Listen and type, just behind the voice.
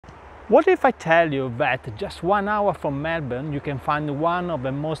What if I tell you that just 1 hour from Melbourne you can find one of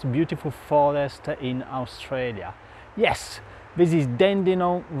the most beautiful forests in Australia? Yes, this is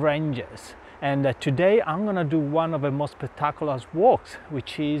Dandenong Ranges, and today I'm gonna do one of the most spectacular walks,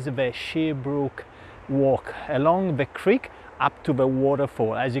 which is the Sherbrooke walk along the creek up to the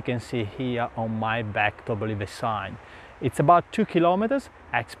waterfall, as you can see here on my back, probably the sign. It's about 2 kilometers.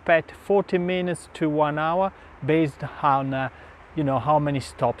 I expect 40 minutes to 1 hour based on how many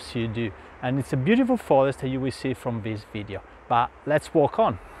stops you do, and it's a beautiful forest that you will see from this video. But let's walk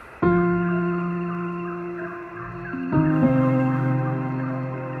on.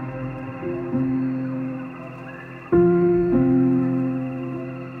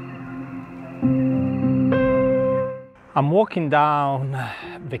 I'm walking down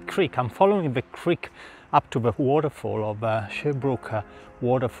the creek. I'm following the creek up to the waterfall of Sherbrooke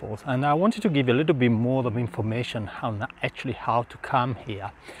waterfalls, and I wanted to give you a little bit more of information on actually how to come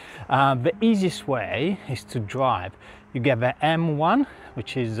here. The easiest way is to drive. You get the M1,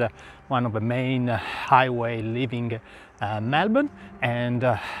 which is one of the main highway leaving Melbourne,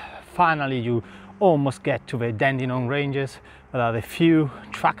 and finally you almost get to the Dandenong Ranges. There are a few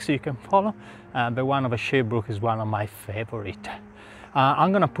tracks you can follow. The one of the Sherbrooke is one of my favorite.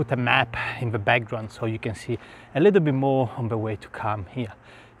 I'm gonna put a map in the background so you can see a little bit more on the way to come here.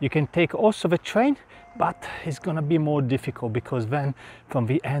 You can take also the train, but it's gonna be more difficult because then from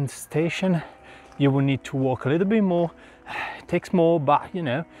the end station you will need to walk a little bit more. It takes more, but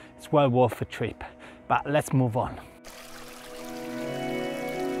it's well worth the trip. But let's move on.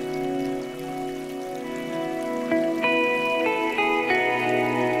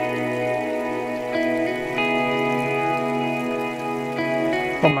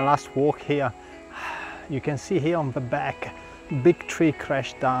 From my last walk here, you can see here on the back, big tree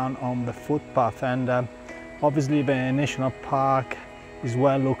crashed down on the footpath, and obviously the national park is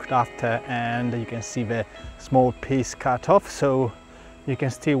well looked after, and you can see the small piece cut off, so you can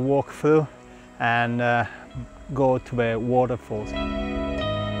still walk through and go to the waterfalls.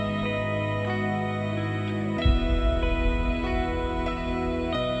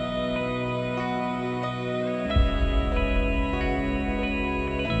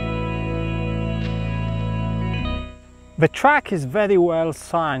 The track is very well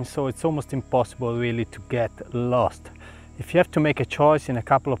signed, so it's almost impossible really to get lost. If you have to make a choice in a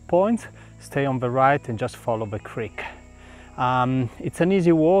couple of points, stay on the right and just follow the creek. It's an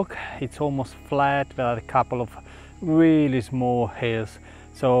easy walk, it's almost flat, there are a couple of really small hills,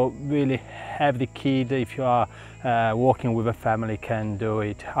 so really every kid, if you are walking with a family, can do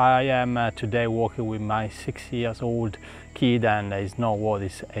it. I am today walking with my 6-year-old kid, and there is no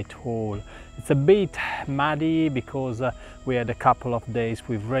worries at all. It's a bit muddy because we had a couple of days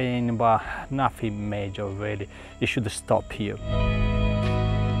with rain, but nothing major really. You should stop here.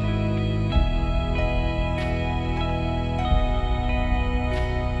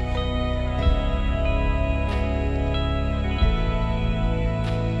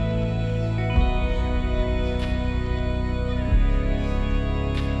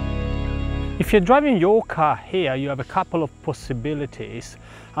 If you're driving your car here, you have a couple of possibilities.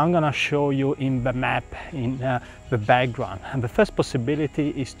 I'm gonna show you in the map in the background. And the first possibility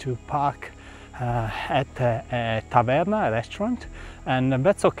is to park at a taverna, a restaurant, and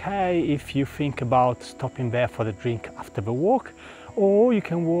that's okay if you think about stopping there for a drink after the walk, or you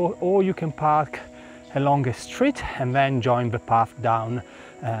can park along a street and then join the path down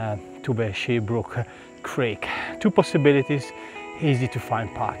to the Sherbrooke Creek. Two possibilities, easy to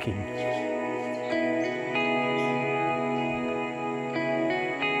find parking.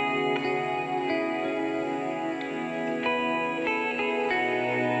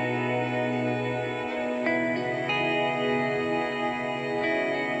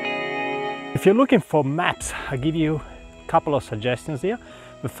 If you're looking for maps, I'll give you a couple of suggestions here.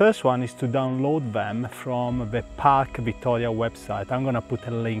 The first one is to download them from the Park Victoria website. I'm going to put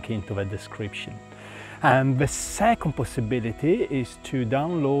a link into the description. And the second possibility is to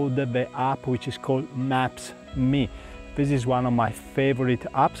download the app which is called Maps.me. This is one of my favorite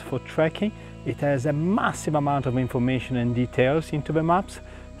apps for tracking. It has a massive amount of information and details into the maps,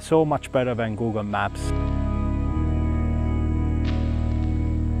 so much better than Google Maps.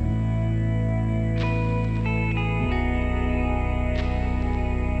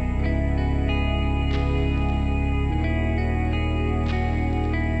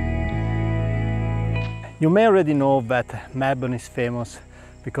 You may already know that Melbourne is famous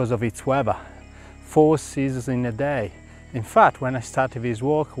because of its weather. 4 seasons in a day. In fact, when I started this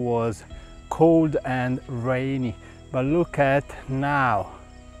walk, it was cold and rainy, but look at now.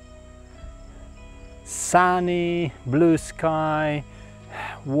 Sunny, blue sky,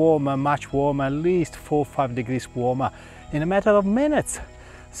 warmer, much warmer, at least 4 or 5 degrees warmer in a matter of minutes.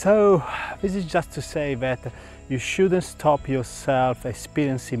 So this is just to say that you shouldn't stop yourself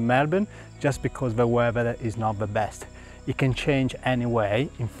experiencing Melbourne just because the weather is not the best. It can change anyway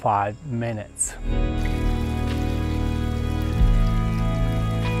in 5 minutes.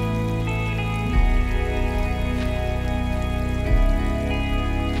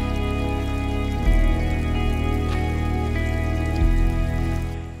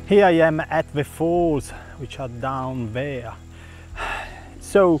 Here I am at the falls, which are down there.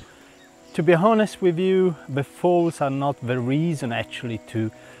 So, to be honest with you, the falls are not the reason actually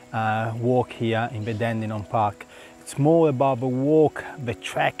to walk here in the Dandenong Park. It's more about the walk, the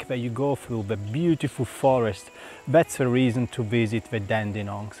trek that you go through, the beautiful forest. That's the reason to visit the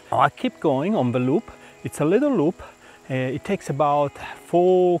Dandenongs. I keep going on the loop. It's a little loop. It takes about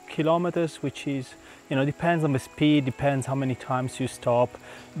 4 kilometers, which is, you know, depends on the speed, depends how many times you stop.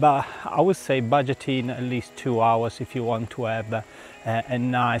 But I would say budget in at least 2 hours if you want to have a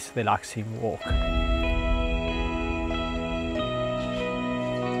nice relaxing walk.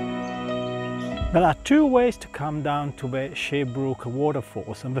 There are 2 ways to come down to the Sherbrooke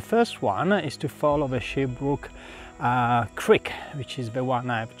waterfalls, and the first one is to follow the Sherbrooke Creek, which is the one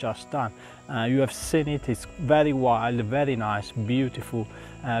I've just done. You have seen it, it's very wild, very nice, beautiful.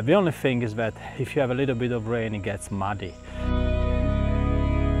 The only thing is that if you have a little bit of rain, it gets muddy.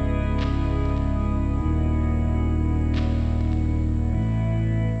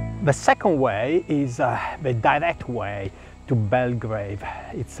 The second way is the direct way to Belgrave.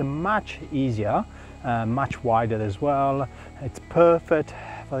 It's much easier, much wider as well. It's perfect,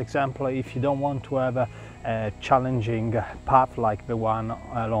 for example, if you don't want to have a challenging path like the one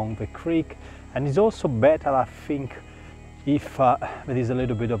along the creek. And it's also better, I think, if there is a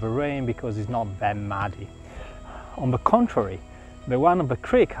little bit of a rain, because it's not that muddy. On the contrary, the one on the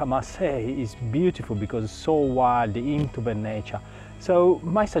creek, I must say, is beautiful because it's so wild into the nature. So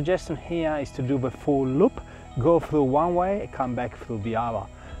my suggestion here is to do the full loop, go through one way, come back through the other,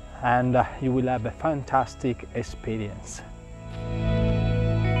 and you will have a fantastic experience.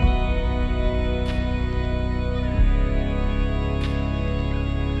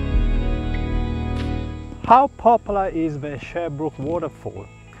 How popular is the Sherbrooke waterfall?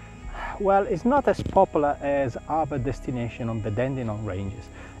 Well, it's not as popular as other destinations on the Dandenong Ranges.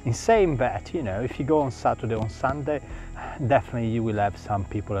 In saying that, you know, if you go on Saturday or Sunday, definitely you will have some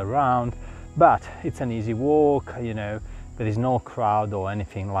people around, but it's an easy walk, you know, there is no crowd or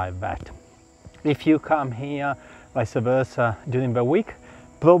anything like that. If you come here, vice versa, during the week,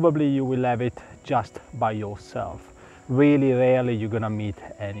 probably you will have it just by yourself. Really rarely you're gonna meet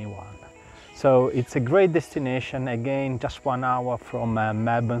anyone. So it's a great destination, again, just 1 hour from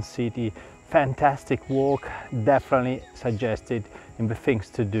Melbourne City. Fantastic walk, definitely suggested in the things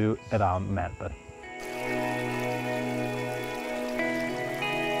to do around Melbourne.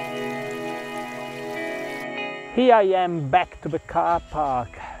 Here I am back to the car park.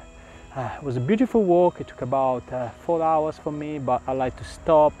 It was a beautiful walk. It took about 4 hours for me, but I like to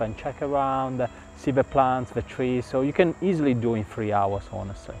stop and check around, see the plants, the trees, so you can easily do in 3 hours,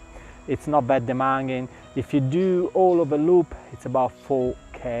 honestly. It's not that demanding. If you do all of the loop, it's about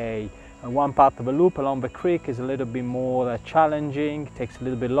 4K. And one part of the loop along the creek is a little bit more challenging, it takes a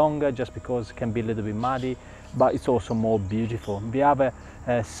little bit longer just because it can be a little bit muddy, but it's also more beautiful. The other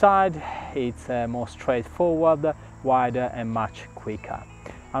side, it's more straightforward, wider and much quicker.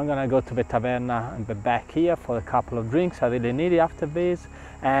 I'm gonna go to the taverna in the back here for a couple of drinks. I really need it after this.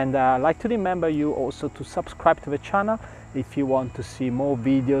 And I'd like to remember you also to subscribe to the channel if you want to see more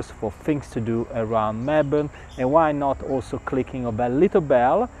videos for things to do around Melbourne, and why not also clicking on that little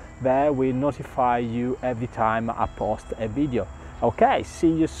bell that will notify you every time I post a video. Okay, see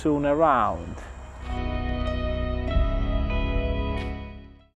you soon around.